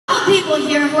people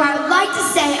here who I would like to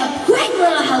say a quick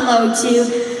little hello to.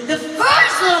 The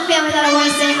first little family that I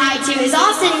want to say hi to is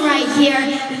all sitting right here.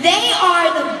 They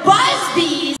are the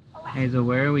Busbys. Hazel,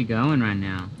 where are we going right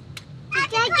now? To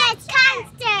get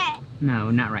concert.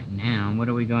 No, not right now. What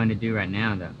are we going to do right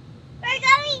now, though? We're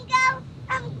going to go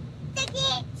to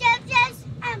get JoJo's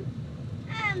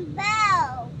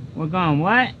bow. We're going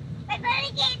what? We're going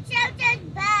to get JoJo's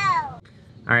bow.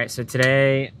 All right, so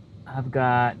today I've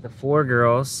got the 4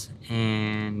 girls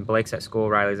and Blayke's at school,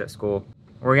 Riley's at school.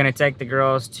 We're gonna take the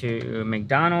girls to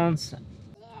McDonald's,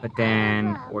 but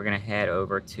then we're gonna head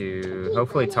over to,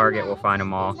 hopefully Target, we'll find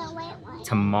them all.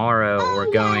 Tomorrow we're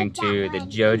going to the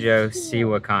JoJo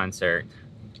Siwa concert.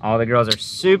 All the girls are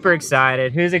super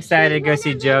excited. Who's excited to go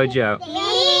see JoJo?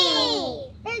 Me!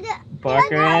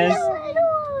 Parker is?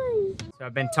 So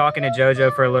I've been talking to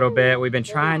JoJo for a little bit. We've been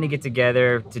trying to get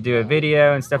together to do a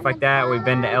video and stuff like that. We've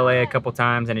been to LA a couple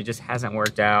times and it just hasn't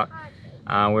worked out.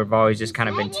 We've always just kind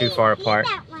of been too far apart.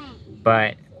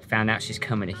 But found out she's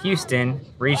coming to Houston,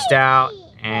 reached out,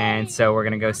 and so we're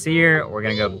gonna go see her. We're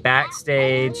gonna go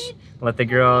backstage, let the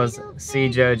girls see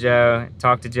JoJo,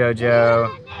 talk to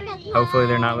JoJo. Hopefully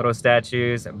they're not little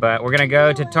statues, but we're gonna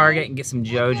go to Target and get some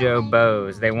JoJo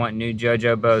bows. They want new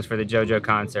JoJo bows for the JoJo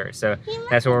concert, so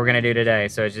that's what we're gonna do today.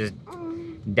 So it's just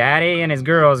Daddy and his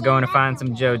girls going to find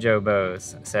some JoJo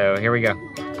bows. So here we go.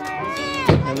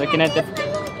 We're looking at the.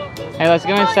 Hey, let's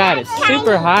go inside. It's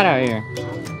super hot out here.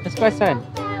 Let's go outside.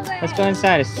 Let's go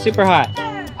inside. It's super hot.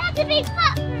 That's a big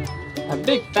fat bird. A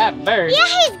big fat bird. Yeah,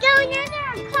 he's going under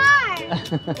our car.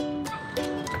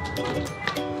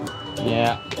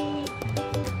 Yeah.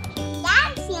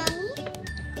 That's yummy.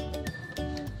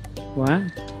 What?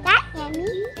 That's yummy.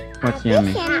 What's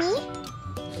yummy? That's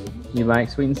yummy. You like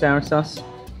sweet and sour sauce?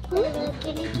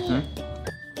 Mm-hmm.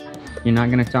 You're not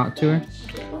gonna talk to her?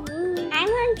 I'm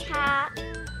on top.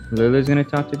 Lulu's gonna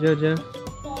talk to JoJo?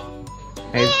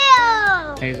 Ew.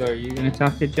 Hazel, are you gonna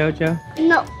talk to JoJo?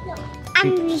 No.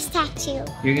 I'm the statue.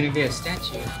 You're gonna be a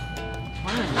statue.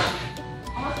 Why?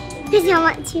 Because I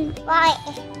want to. Why?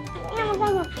 I'm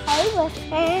gonna play with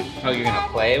her. Oh, you're gonna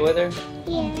play with her?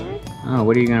 Yeah. Oh,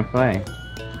 what are you gonna play?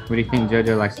 What do you think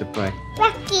JoJo likes to play?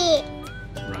 Rocket.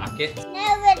 Rocket? No,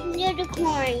 with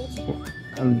unicorns.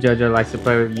 JoJo likes to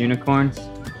play with unicorns?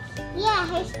 Yeah,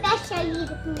 her special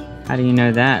unicorn. How do you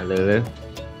know that, Lulu?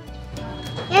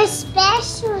 Her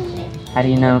special. How do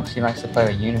you know she likes to play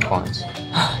with unicorns?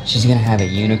 She's gonna have a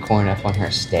unicorn up on her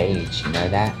stage, you know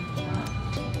that?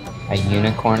 A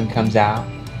unicorn comes out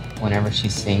whenever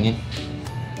she's singing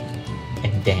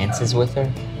and dances with her.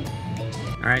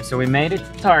 Alright, so we made it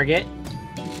to Target.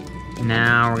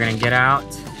 Now we're gonna get out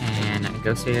and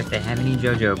go see if they have any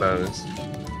JoJo bows.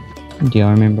 Do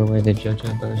y'all remember where the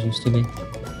JoJo bows used to be?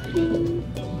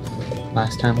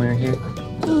 Last time we were here?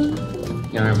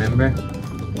 Y'all remember?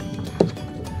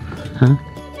 Huh?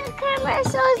 The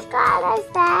commercials got us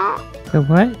that. The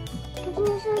what?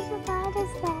 Commercials got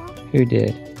us that. Who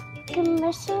did?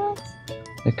 Commercials?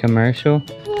 The commercial?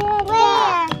 Yeah,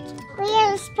 where?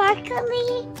 Where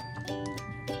sparkly?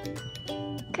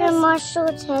 Commercial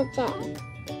today.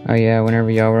 Oh yeah, whenever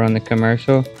y'all were on the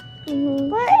commercial?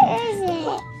 Where is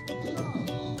it?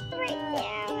 Right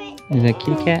there. Is it a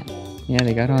kitty cat? Yeah,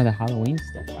 they got all the Halloween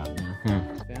stuff out now. Huh.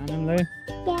 Found them, Lou?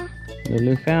 Yeah.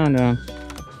 Lulu found them.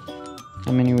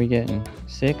 How many are we getting?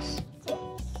 6?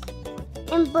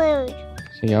 And blue.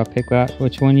 So y'all pick out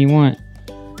which one you want.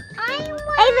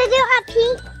 Ava, do a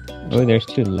pink. Oh, there's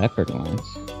 2 leopard ones.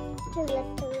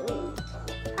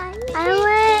 I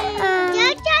want,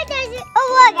 oh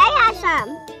look, I got some.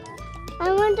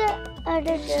 I want the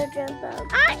other JoJo bow.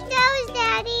 Aren't those,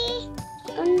 Daddy?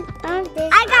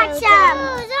 I got some.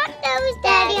 Aren't those,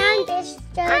 Daddy? Aren't this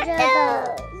JoJo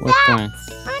bow? Which one?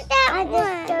 Aren't that one?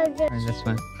 Or this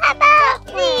one? How about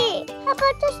this? How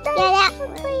about this? Yeah, that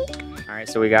one, please. Alright,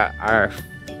 so we got our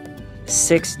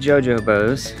 6 JoJo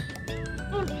bows.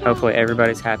 Hopefully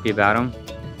everybody's happy about them.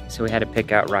 So we had to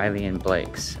pick out Riley and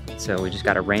Blayke's. So we just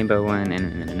got a rainbow one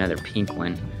and another pink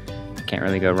one. Can't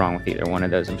really go wrong with either one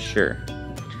of those, I'm sure.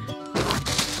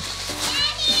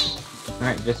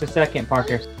 Alright, just a second,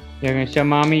 Parker. You're gonna show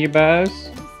Mommy your bows?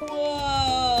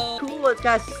 Whoa! Cool, it's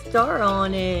got a star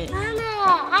on it. Mama,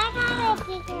 I got a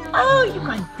big one. Oh, you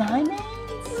got diamonds?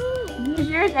 Here's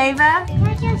yours, Ava.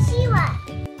 JoJo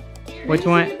Siwa. Which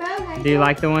one? Do you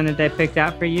like the one that they picked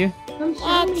out for you? Come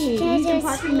show me. You can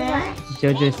Parker match.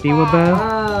 JoJo Siwa bow?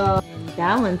 Oh,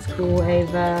 that one's cool,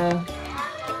 Ava.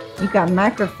 You got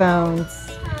microphones.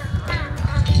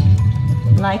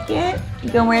 Like it? You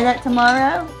gonna wear that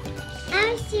tomorrow?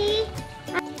 I see.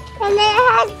 And it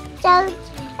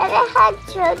has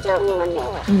JoJo on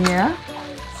it. Yeah.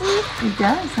 see? He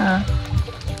does, huh?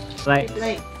 Like,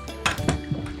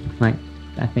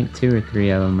 I think 2 or 3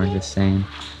 of them are the same.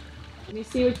 Let me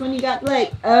see which one you got,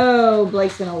 Blayke. Oh,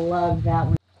 Blake's gonna love that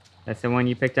one. That's the one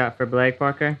you picked out for Blayke,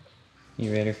 Parker?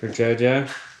 You ready for JoJo?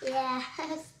 Yeah.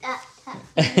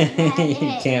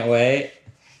 You can't wait?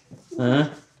 Huh?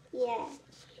 Yeah.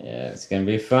 Yeah, it's gonna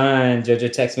be fun. JoJo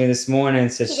texted me this morning,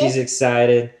 so she's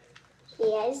excited. She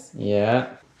is? Yeah.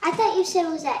 I thought you said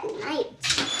it was at night.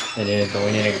 It is, but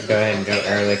we need to go ahead and go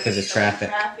early because of traffic.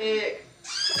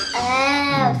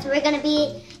 Oh, so we're gonna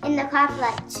be in the car for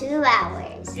like 2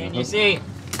 hours. Can you see?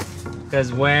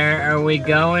 Because where are we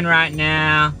going right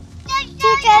now? To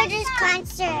JoJo's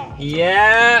concert.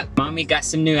 Yeah. Mommy got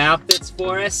some new outfits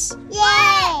for us.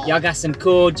 Yay! Y'all got some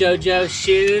cool JoJo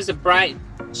shoes, the bright,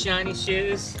 shiny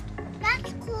shoes.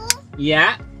 That's cool.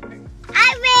 Yeah.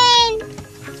 I win.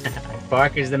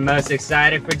 Parker's the most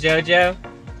excited for JoJo.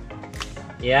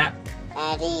 Yeah.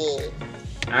 Daddy.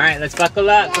 All right, let's buckle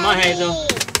up. Come on, Hazel.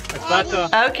 Let's buckle.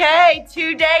 Okay,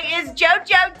 today is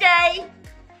JoJo Day.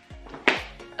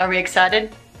 Are we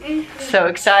excited? So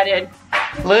excited.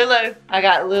 Lulu, I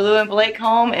got Lulu and Blayke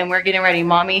home and we're getting ready.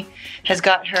 Mommy has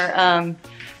got her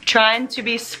trying to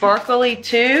be sparkly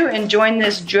too and join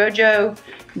this JoJo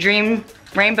Dream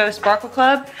Rainbow Sparkle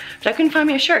Club, but I couldn't find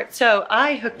me a shirt. So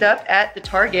I hooked up at the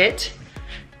Target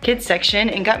kids section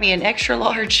and got me an extra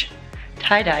large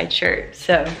tie-dyed shirt.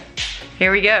 So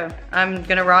here we go. I'm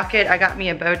gonna rock it. I got me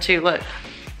a bow too. Look,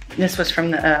 this was from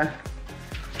the,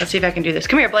 let's see if I can do this.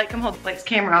 Come here, Blayke, come hold Blayke's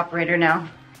camera operator now.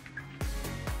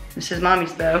 This is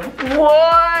Mommy's bow.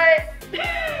 What?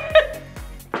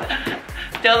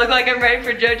 Do I look like I'm ready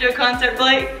for JoJo concert,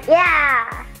 Blayke?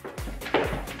 Yeah.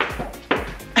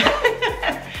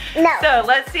 No. So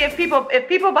let's see if people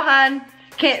behind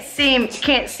can't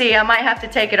see, I might have to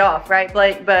take it off, right,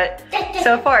 Blayke? But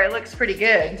so far it looks pretty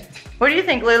good. What do you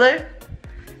think, Lulu? Do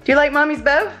you like Mommy's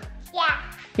bow? Yeah.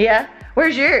 Yeah?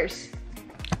 Where's yours?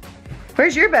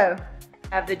 Where's your bow?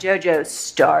 I have the JoJo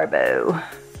star bow.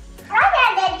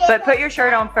 But put your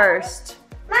shirt on first.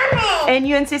 Mommy. And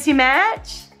you and Sissy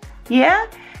match? Yeah?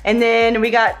 And then we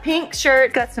got pink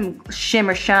shirt, got some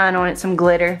shimmer shine on it, some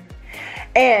glitter.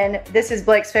 And this is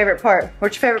Blayke's favorite part.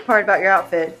 What's your favorite part about your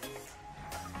outfit?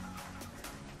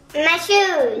 My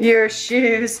shoes. Your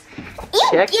shoes.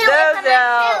 Check Ew, those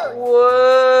out.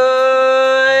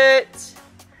 What?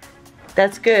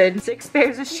 That's good. 6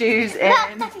 pairs of shoes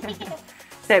and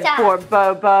said poor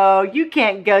Bobo, you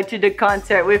can't go to the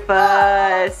concert with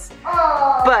us.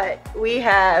 Oh. But we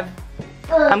have,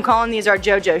 I'm calling these our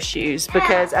JoJo shoes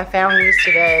because I found these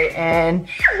today and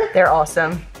they're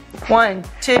awesome. 1,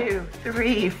 2,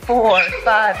 3, 4,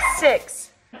 5,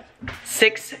 6.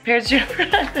 6 pairs of shoes.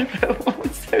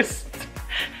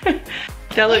 They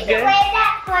look You good. can wear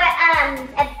that for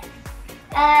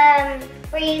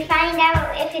where you find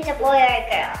out if it's a boy or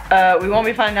a girl. We won't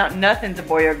be finding out nothing's a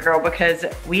boy or girl because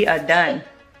we are done.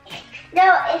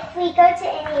 No, if we go to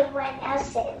anyone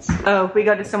else's. Oh, if we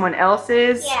go to someone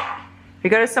else's? Yeah. If we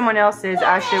go to someone else's,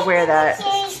 I should wear that.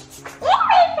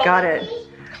 Got it.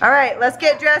 All right, let's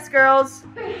get dressed, girls.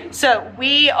 So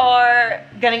we are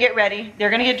gonna get ready. They're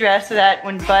gonna get dressed so that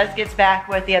when Buzz gets back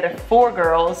with the other 4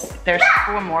 girls, there's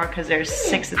 4 more because there's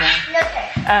 6 of them.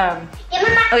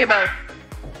 Look at Bo.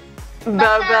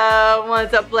 Bobo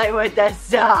wants to play with the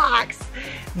socks.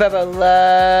 Bobo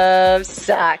loves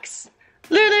socks.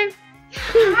 Lulu.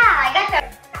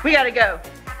 We gotta go.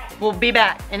 We'll be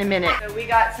back in a minute. So we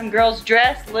got some girls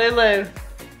dressed. Lulu,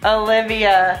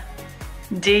 Olivia,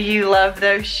 do you love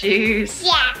those shoes?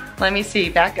 Yeah. Let me see,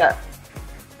 back up.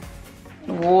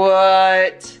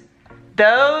 What?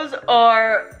 Those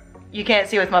are, you can't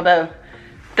see with my bow.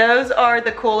 Those are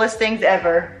the coolest things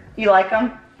ever. You like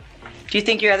them? Do you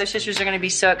think your other sisters are gonna be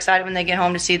so excited when they get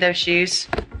home to see those shoes?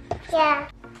 Yeah.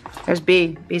 There's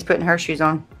B. B's putting her shoes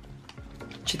on.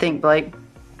 What you think, Blayke?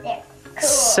 They're cool.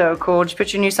 So cool. Did you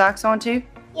put your new socks on too?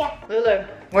 Yeah. Lulu,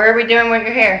 where are we doing with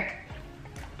your hair?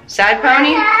 Side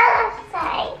pony?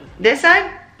 Side. This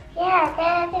side? Yeah,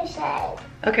 the other side.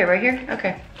 Okay, right here?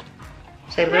 Okay.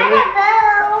 Say Lulu. Not a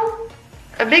bow.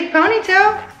 A big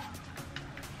ponytail?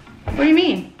 What do you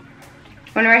mean?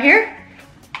 One right here?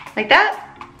 Like that?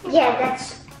 Yeah,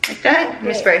 that's Like that? Let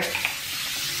me spray.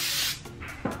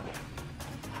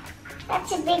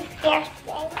 a big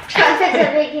hairspray. That's a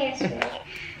big hairspray.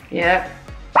 Yep.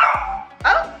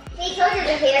 Oh, They told you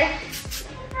to hear.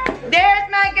 there's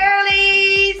my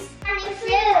girlies. Coming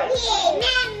through.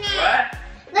 What?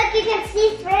 Look, you can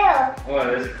see through. Oh,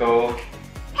 this is cool.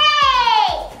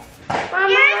 Hey!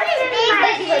 Yours is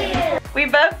big. We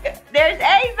both, there's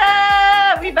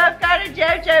Ava. We both got our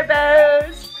JoJo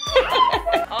bows.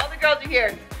 All the girls are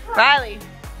here. Riley.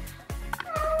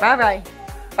 Riley,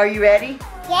 are you ready?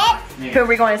 Yes. Who are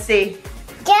we going to see?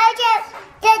 Jojo.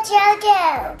 The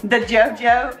Jojo. The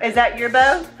Jojo. Is that your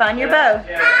bow? Find your bow.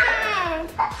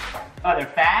 Oh, they're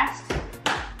fast?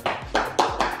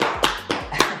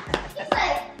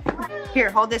 Here,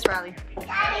 hold this, Riley.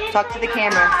 Talk to the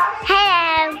camera.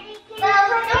 Hello.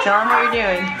 Tell them what you're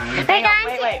doing. Hang on,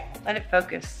 going wait. Let it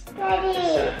focus.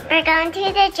 We're going to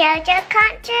the Jojo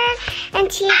concert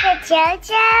and see the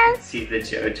Jojo. See the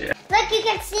Jojo. Look, you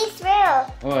can see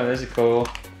through. Oh, those are cool.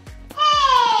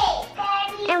 Hey,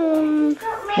 Daddy.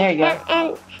 There you go.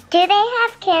 And do they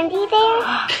have candy there?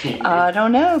 I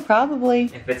don't know, probably.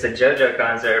 If it's a JoJo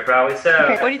concert, probably so.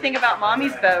 What do you think about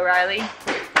Mommy's bow, Riley?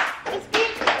 It's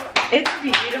beautiful. It's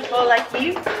beautiful like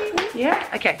you. Yeah?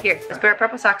 Okay, here. Let's put our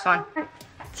purple socks on.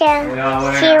 We all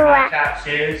wearing Siwa. top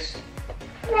shoes.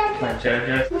 Like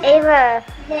JoJo. Ava,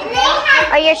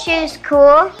 are your shoes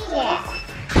cool? Yes.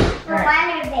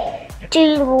 Do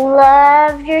you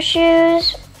love your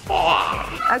shoes? Yeah.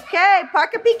 Okay,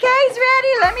 Parker PK's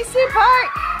ready. Let me see Park.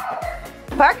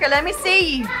 Parker, let me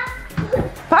see you.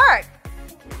 Park,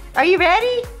 are you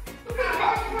ready?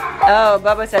 Oh,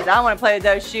 Bubba says, I want to play with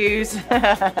those shoes.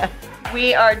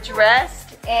 We are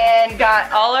dressed and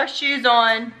got all our shoes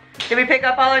on. Did we pick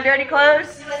up all our dirty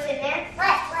clothes? What's in there?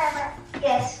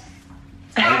 Yes.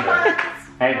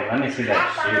 Hey, let me see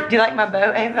that shoe. Do you like my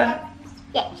bow, Ava?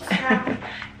 Yes.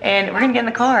 And we're gonna get in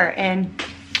the car and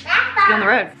get on the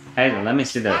road. Hey, let me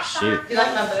see that shoe. Do you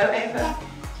like my bow, Ava?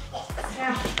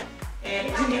 And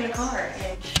we're gonna get in the car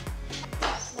and...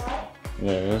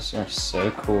 Yeah, those are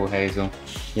so cool, Hazel.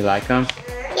 You like them?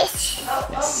 Yes.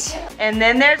 And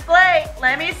then there's Blayke.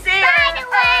 Let me see her.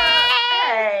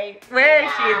 Hey, where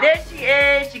is she? There she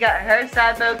is. She got her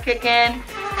side bow kicking,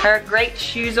 her great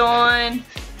shoes on.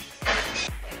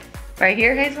 Right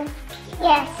here, Hazel?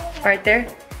 Yes. Right there?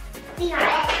 Is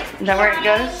that where it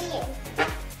goes?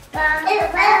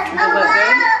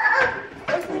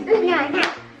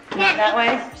 Not that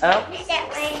way? Oh. That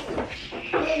way.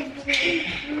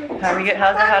 How do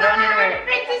I need to wear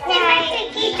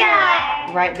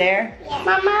it? Right there?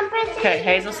 Mama, Okay,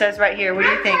 Hazel says right here. What do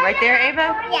you think? Right there,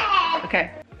 Ava? yeah.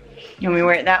 Okay. You want me to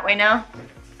wear it that way now?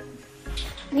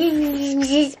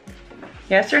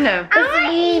 Yes or no?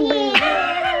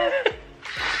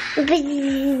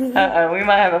 Uh-oh, we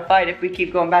might have a fight if we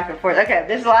keep going back and forth. Okay,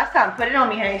 this is the last time. Put it on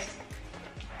me, Haze.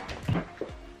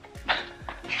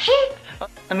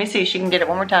 Let me see if she can get it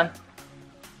one more time.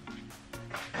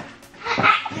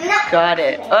 Got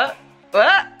it. Oh,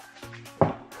 oh.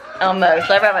 Almost.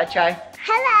 Let Rabbi try.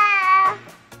 Hello.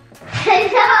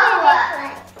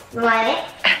 Hello. Want it?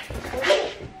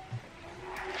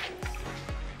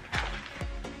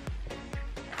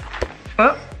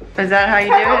 Oh, is that how you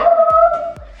do it?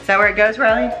 Is that where it goes,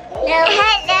 Riley? No.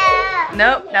 Hello.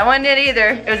 Nope, that one didn't either.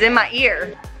 It was in my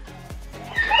ear.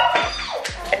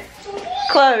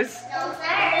 Close. No,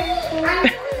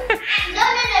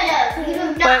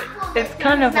 no. But it's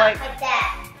kind of like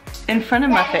in front of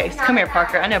my face. Come here,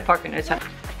 Parker. I know Parker knows how.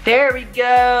 There we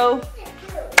go.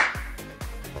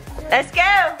 Let's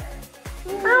go.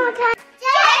 Oh,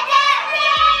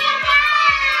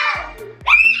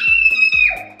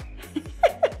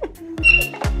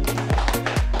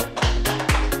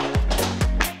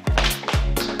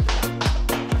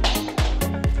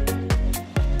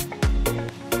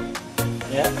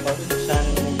 Yeah, focus is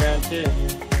shining on the ground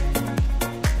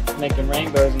too. Making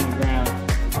rainbows on the ground.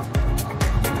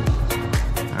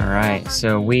 Alright,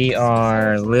 so we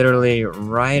are literally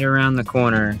right around the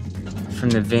corner from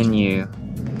the venue.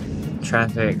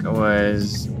 Traffic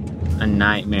was a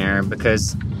nightmare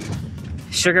because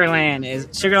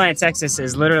Sugarland, Texas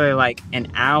is literally like an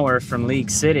hour from League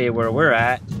City where we're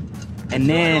at. And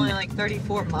then We're only like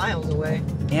 34 miles away.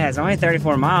 yeah, it's only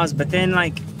 34 miles, but then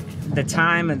like the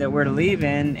time that we're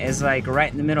leaving is like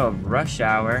right in the middle of rush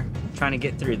hour. Trying to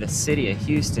get through the city of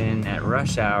Houston at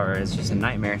rush hour is just a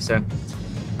nightmare. So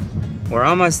we're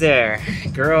almost there.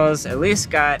 Girls at least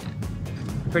got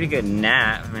a pretty good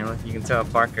nap. I mean, look, you can tell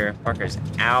Parker's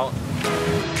out.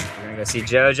 We're gonna go see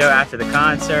JoJo after the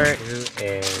concert, who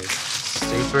is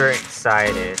super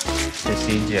excited to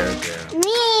see JoJo. me.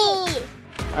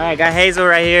 All right, got Hazel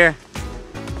right here.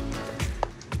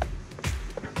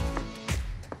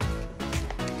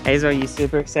 Hazel, are you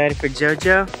super excited for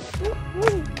JoJo?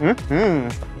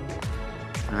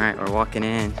 All right, we're walking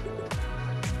in.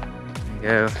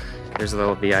 There we go. There's a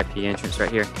little VIP entrance right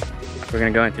here. We're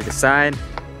gonna go in through the side,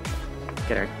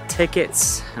 get our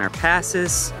tickets and our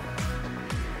passes,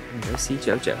 and go see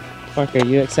JoJo. Parker, are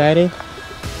you excited?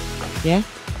 Yeah?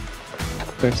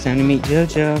 First time to meet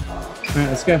JoJo. All right,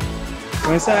 let's go.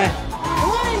 Go inside.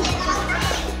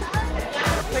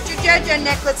 JoJo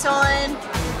necklace on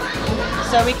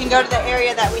so we can go to the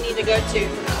area that we need to go to.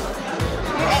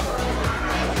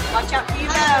 Watch out for your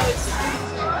nose.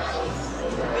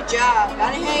 Good job.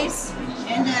 Got it, Haze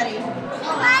and Daddy.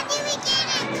 Why did we get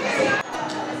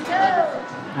it?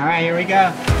 All right, here we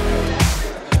go.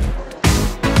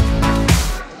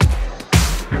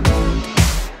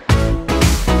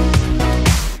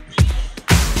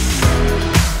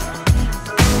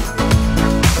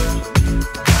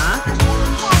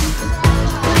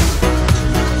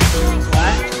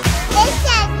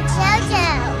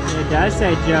 It does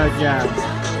say JoJo.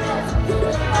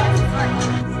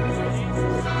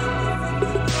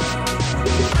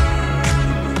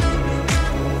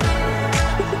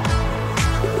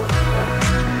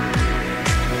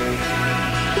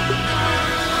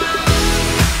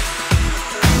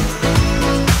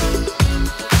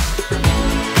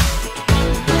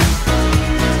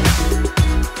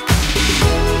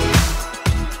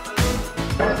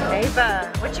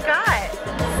 Ava, what you got?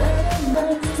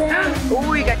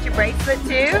 Oh, you got your bracelet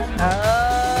too?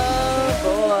 Oh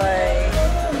boy.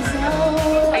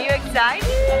 Are you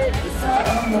excited?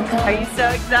 Are you so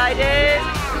excited?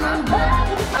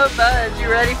 Oh Buzz, you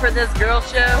ready for this girl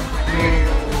show?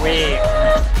 Wait.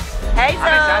 Hazel,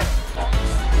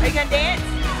 are you gonna dance?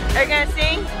 Are you gonna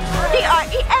sing?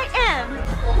 D.R.E.A.M.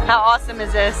 How awesome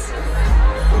is this?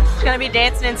 She's gonna be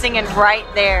dancing and singing right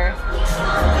there.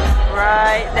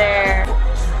 Right there.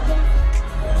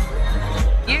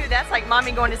 That's like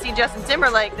mommy going to see Justin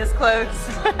Timberlake this close.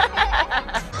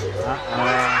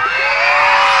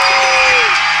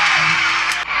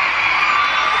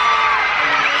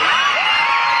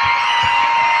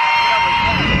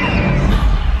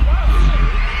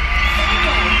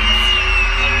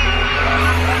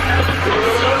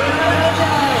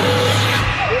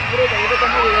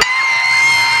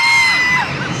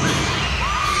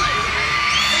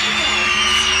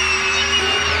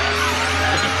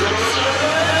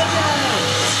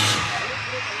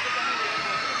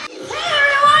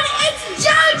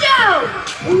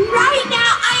 Right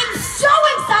now, I am so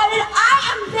excited. I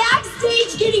am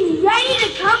backstage getting ready to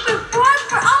come perform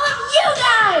for all of you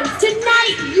guys.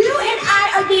 Tonight, you and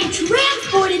I are getting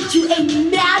transported to a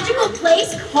magical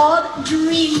place called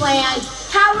Dreamland.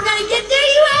 How we're gonna get there,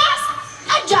 you ask?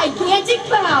 A gigantic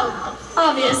boat,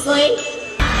 obviously.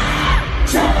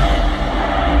 10,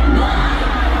 9,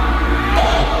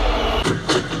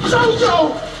 8,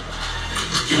 JoJo!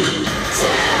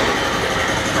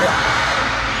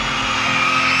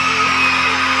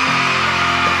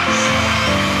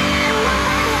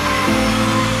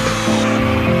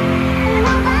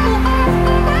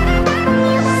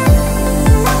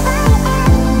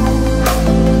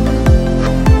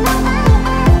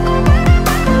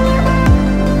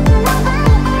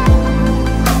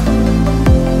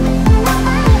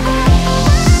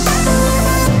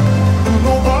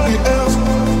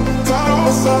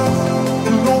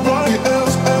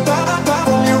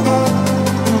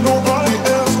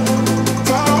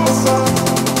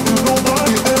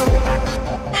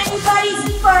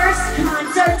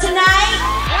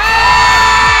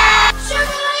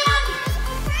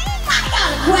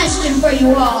 For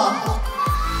you all.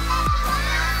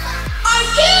 Are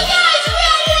you guys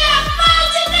ready to have fun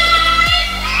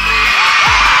tonight?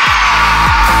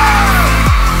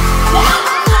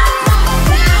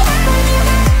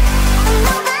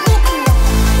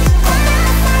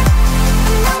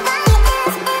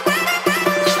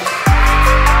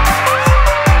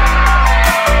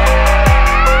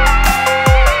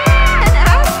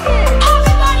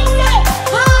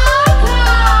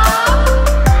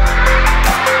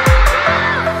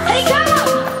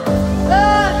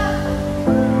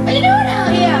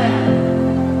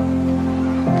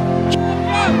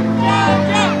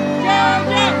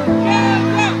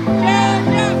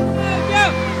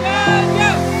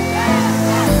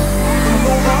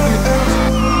 Everybody say,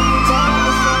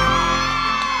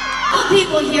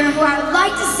 people here who I would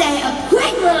like to say a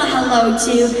quick little hello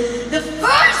to. The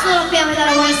first little family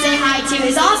that I want to say hi to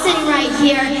is all sitting right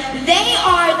here. They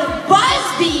are the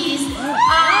Busbys.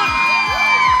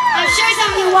 I'm sure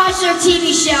some of you watch their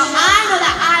TV show. I know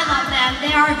that I love them.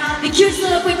 They are the cutest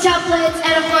little quintuplets,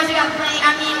 and of course we got Blayke.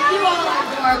 I mean, you all are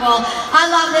adorable. I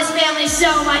love this family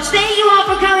so much. Thank you all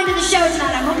for coming to the show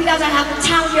tonight. I hope you guys are having the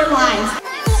time of your lives.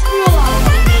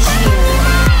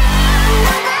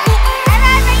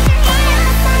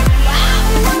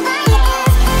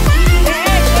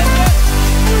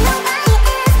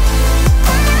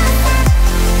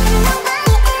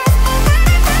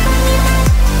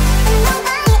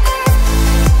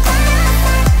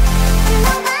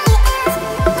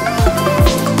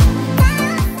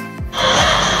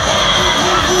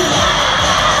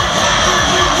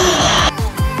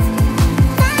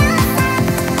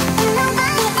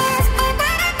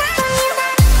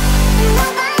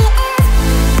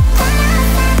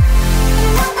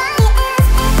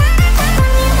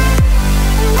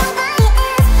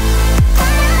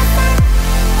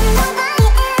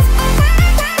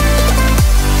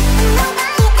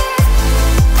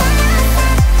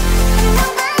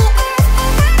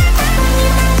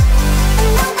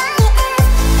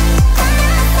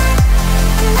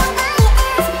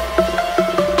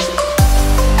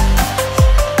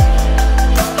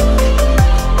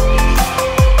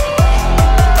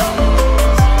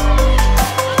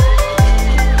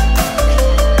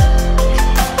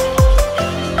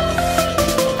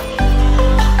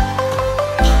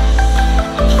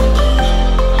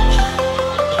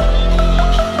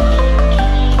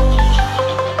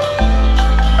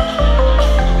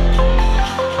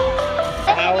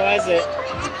 was it?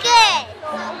 Good.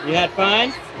 You had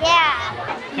fun?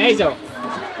 Yeah. Hazel,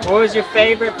 what was your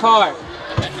favorite part? Oh,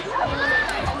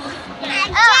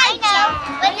 I know.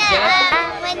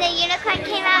 When the unicorn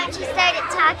came out, she started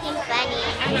talking funny.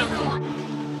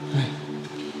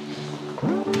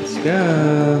 Let's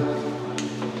go.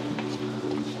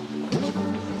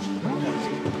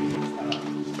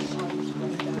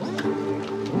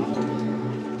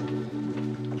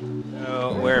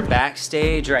 So we're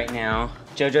backstage right now.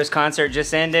 JoJo's concert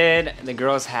just ended. The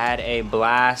girls had a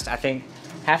blast. I think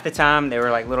half the time they were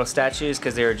like little statues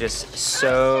because they were just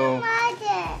so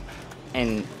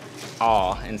in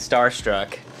awe and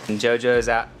starstruck. And JoJo's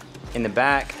out in the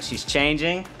back. She's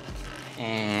changing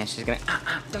and she's gonna,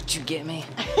 don't you get me?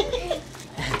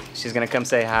 She's gonna come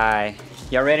say hi.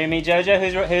 Y'all ready to meet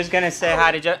JoJo? Who's gonna say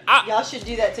hi to JoJo? Y'all should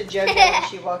do that to JoJo when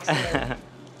she walks in.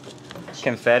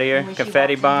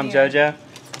 Confetti bomb JoJo.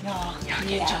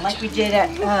 Yeah, like we did at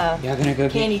Y'all gonna go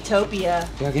Candytopia.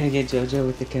 Y'all gonna get JoJo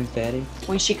with the confetti?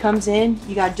 When she comes in,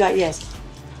 you gotta do yes.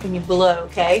 Can you blow,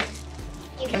 okay?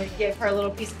 You can give her a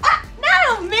little piece.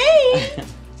 No, me!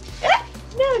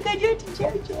 No, go do it to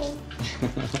JoJo.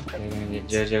 You're gonna get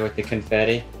JoJo with the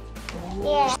confetti?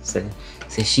 Yeah.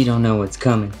 Say she don't know what's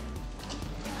coming.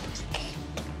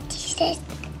 He says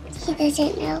he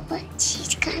doesn't know what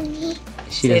she's coming.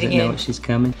 She doesn't know what she's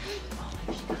coming.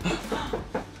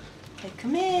 Hey,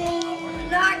 come in.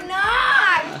 Knock,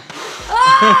 knock.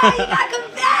 Oh, you got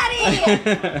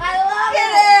confetti. I love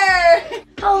it.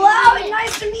 Hello, and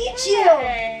nice to meet you.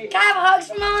 Hey. Can I have hugs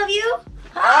from all of you?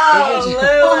 Oh, Lou,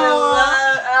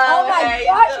 Oh my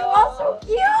gosh, you're all so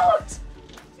cute.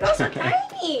 You're all so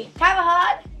tiny. Can I have a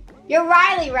hug? You're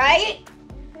Riley, right?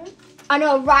 I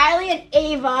know Riley and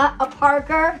Ava, a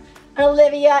Parker, an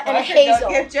Olivia, and a Hazel.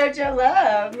 Don't give JoJo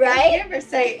love. Right? Give her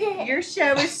say, your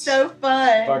show is so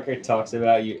fun. Parker talks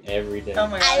about you every day. Oh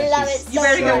my gosh. I love it so You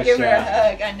better go much. give her a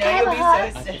hug. I know Can I you'll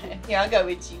have be a so sad. Here, I'll go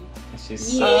with you.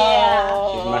 She's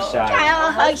Yeah. she's my shy. Can I have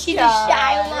a hug? She's a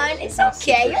shy one. It's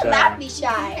okay. You're allowed to be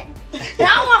shy. And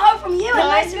I want a hug from you. And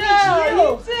nice to meet you.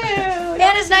 You too.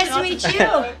 And it's nice to meet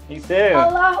you. You too.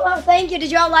 Hello. Thank you.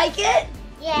 Did y'all like it?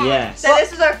 Yeah. Yes. So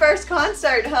this was our first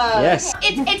concert hug. Yes.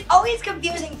 It's always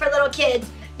confusing for little kids.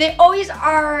 They always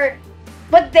are.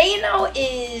 What they know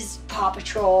is Paw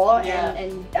Patrol,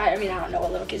 and I mean I don't know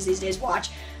what little kids these days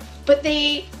watch, but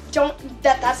they don't.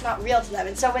 That's not real to them.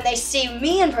 And so when they see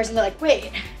me in person, they're like,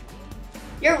 "Wait,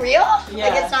 you're real?" Yeah.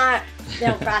 Like it's not. They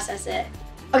don't process it.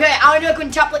 Okay, I want to do a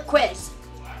quintuplet quiz.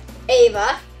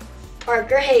 Ava,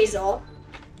 Parker, Hazel,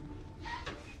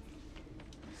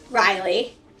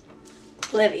 Riley,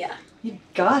 Olivia. You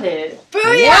got it.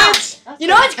 Booyah! You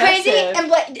know what's crazy?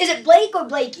 impressive. And Is it Blayke or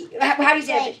Blayke? How do you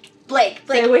say it? Blayke.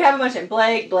 So we have a bunch of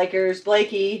Blakers,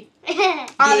 Blayke.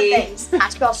 All the things.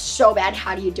 Ask y'all so bad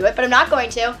how do you do it, but I'm not going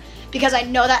to because I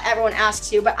know that everyone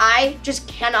asks you, but I just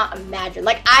cannot imagine.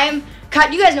 Like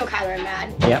you guys know Kyler and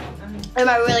Mad. Yep. They're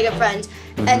my really good friends,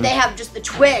 and they have just the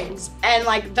twins, and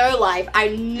like their life I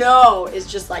know is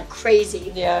just like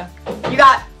crazy. Yeah. You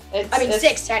got, It's, I mean, it's-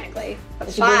 6 technically, but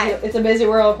It's 5. a busy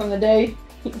world from the day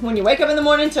when you wake up in the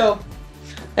morning till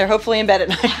they're hopefully in bed at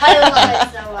night. I love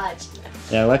it so much.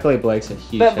 Yeah, luckily Blake's a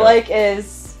huge But help. Blayke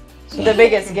is the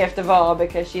biggest gift of all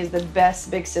because she's the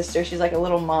best big sister. She's like a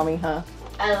little mommy, huh?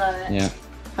 I love it. Yeah.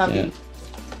 Humpy. Yeah.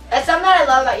 That's something that I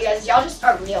love about you guys. Y'all just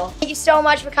are real. Thank you so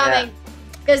much for coming.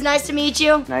 It was nice to meet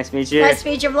you. Nice to meet you. Nice to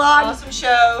meet your vlog. Awesome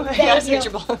show. Nice to meet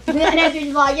your vlog. Nice to meet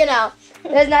your vlog, you know.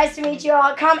 It was nice to meet you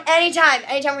all. Come anytime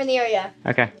we're in the area.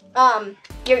 Okay.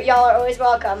 Y'all are always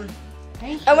welcome.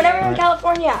 Thank you. And whenever you're in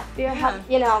California,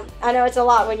 you know, I know it's a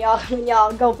lot when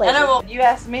y'all go I places. know, well, you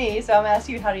asked me, so I'm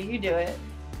asking you, how do you do it?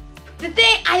 The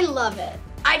thing, I love it.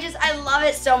 I love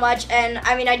it so much, and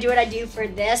I mean, I do what I do for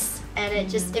this, and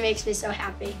it makes me so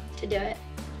happy to do it.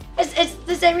 It's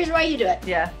the same reason why you do it.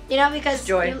 Yeah. You know, because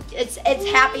Joy. It's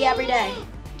happy every day.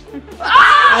 Did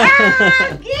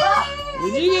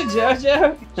you get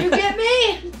JoJo? You get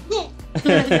me?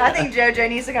 I think JoJo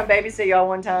needs to come babysit y'all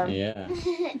one time. Yeah.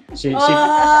 She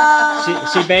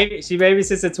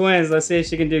babysits the twins. Let's see if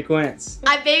she can do quints.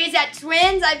 I babysat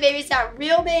twins, I babysat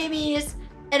real babies,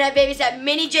 and I babysat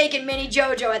Mini Jake and Mini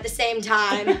JoJo at the same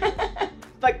time.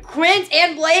 But Quint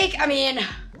and Blayke, I mean...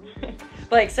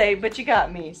 Blayke say, but you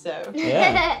got me, so.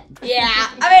 Yeah. Yeah,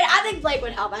 I mean, I think Blayke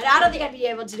would help. I don't think I'd be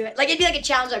able to do it. Like, it'd be like a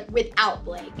challenge like, without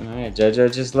Blayke. All right,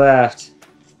 JoJo just left.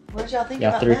 What did y'all think Y'all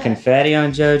about threw that? confetti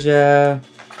on JoJo.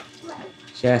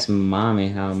 She asked Mommy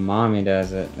how Mommy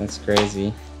does it. That's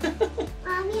crazy.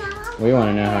 We want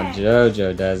to know how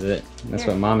JoJo does it. That's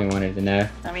what Mommy wanted to know.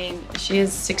 I mean, she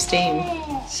is 16.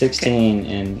 16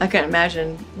 and I can't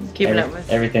imagine keeping up with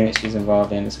everything that she's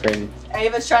involved in. Is crazy.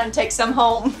 Ava's trying to take some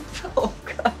home. Oh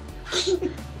God.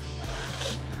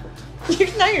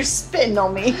 Now you're spitting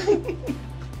on me.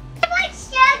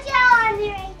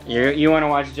 You want to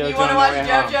watch JoJo? You want to watch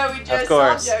JoJo? We just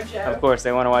saw JoJo. Of course,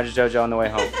 they want to watch JoJo on the way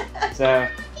home. So,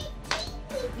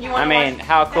 I mean,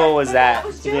 how cool was that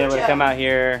to be able to come out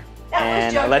here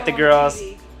and let the girls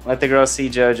see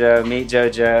JoJo, meet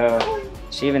JoJo.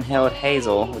 She even held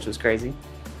Hazel, which was crazy.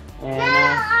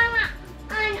 And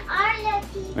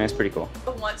it's pretty cool.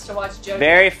 Wants to watch JoJo.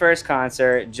 Very first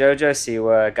concert, JoJo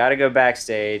Siwa. Got to go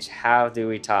backstage. How do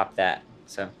we top that?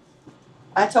 So.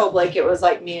 I told Blayke it was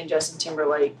like me and Justin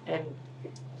Timberlake, and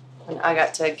when I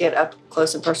got to get up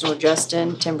close and personal with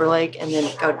Justin Timberlake and then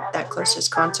go that close to his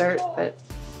concert, but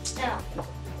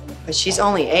she's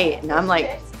only 8, and I'm like,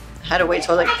 I had to wait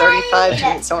till like 35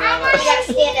 to meet someone I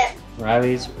love.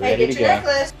 Riley's ready to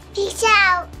go. Peace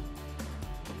out.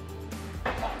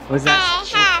 Was that? I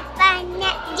had fun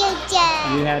at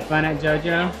JoJo. You had fun at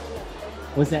JoJo?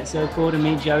 Was that so cool to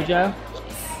meet JoJo?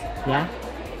 Yeah?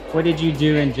 What did you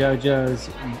do in JoJo's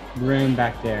room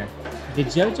back there? Did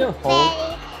JoJo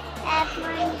hold?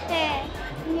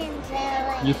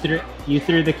 You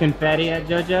threw the confetti at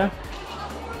JoJo?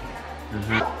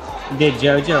 Did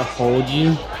JoJo hold you?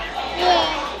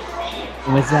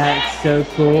 Yeah. Was that so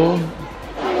cool?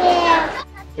 Yeah.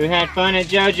 Who had fun at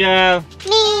JoJo?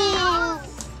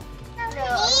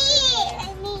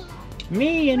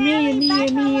 Me.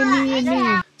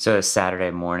 Me. So it's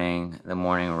Saturday morning, the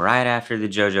morning right after the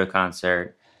JoJo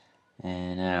concert,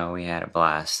 and we had a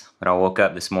blast. But I woke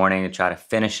up this morning to try to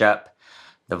finish up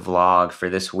the vlog for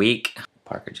this week.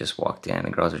 Parker just walked in. The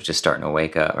girls are just starting to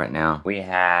wake up right now. We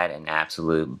had an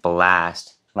absolute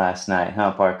blast last night,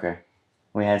 huh, Parker?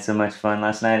 We had so much fun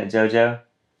last night at JoJo.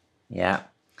 Yeah,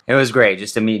 it was great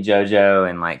just to meet JoJo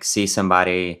and like see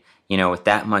somebody, you know, with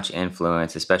that much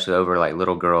influence, especially over like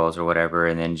little girls or whatever,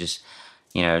 and then just,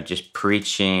 you know, just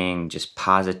preaching, just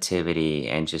positivity,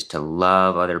 and just to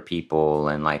love other people,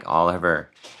 and like all of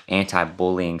her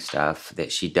anti-bullying stuff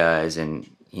that she does, and,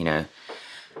 you know,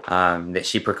 that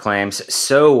she proclaims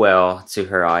so well to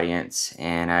her audience.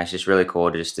 And it's just really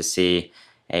cool just to see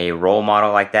a role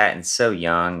model like that, and so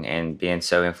young, and being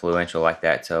so influential like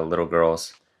that to little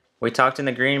girls. We talked in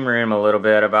the green room a little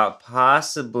bit about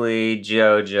possibly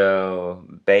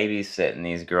JoJo babysitting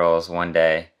these girls one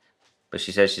day, but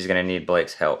she says she's gonna need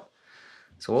Blayke's help.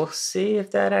 So we'll see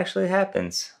if that actually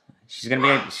happens. She's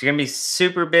gonna be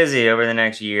super busy over the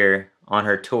next year on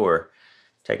her tour,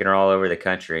 taking her all over the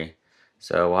country.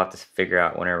 So we'll have to figure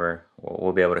out whenever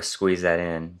we'll be able to squeeze that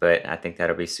in, but I think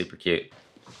that'll be super cute.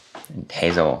 And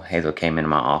Hazel came into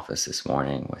my office this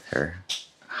morning with her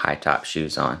high top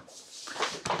shoes on.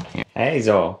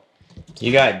 Hazel,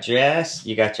 you got dressed,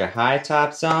 you got your high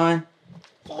tops on.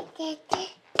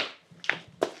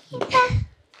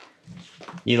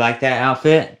 You like that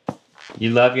outfit?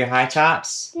 You love your high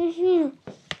tops?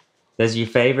 Those are your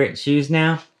favorite shoes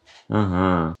now?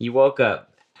 You woke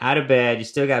up out of bed, you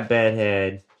still got bed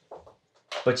head,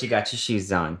 but you got your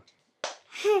shoes on.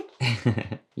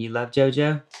 You love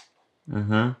JoJo?